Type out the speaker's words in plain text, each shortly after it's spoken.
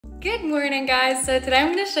Good morning, guys. So today I'm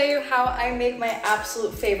gonna show you how I make my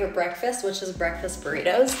absolute favorite breakfast, which is breakfast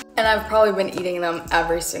burritos. And I've probably been eating them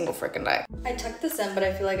every single freaking day. I tucked this in, but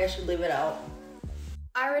I feel like I should leave it out.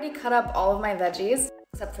 I already cut up all of my veggies,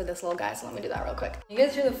 except for this little guy, so let me do that real quick. You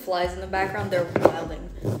guys hear the flies in the background? They're wilding.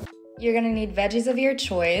 You're gonna need veggies of your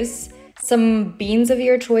choice, some beans of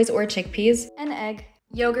your choice or chickpeas, an egg,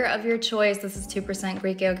 yogurt of your choice, this is 2%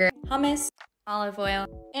 Greek yogurt, hummus, olive oil,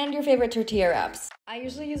 and your favorite tortilla wraps. I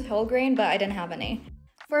usually use whole grain, but I didn't have any.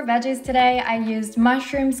 For veggies today, I used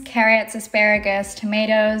mushrooms, carrots, asparagus,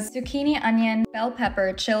 tomatoes, zucchini, onion, bell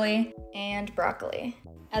pepper, chili, and broccoli.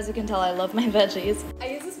 As you can tell, I love my veggies.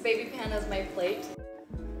 I use this baby pan as my plate.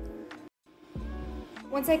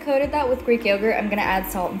 Once I coated that with Greek yogurt, I'm gonna add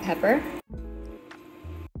salt and pepper,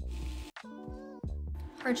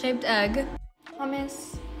 heart-shaped egg,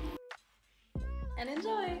 hummus, and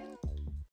enjoy!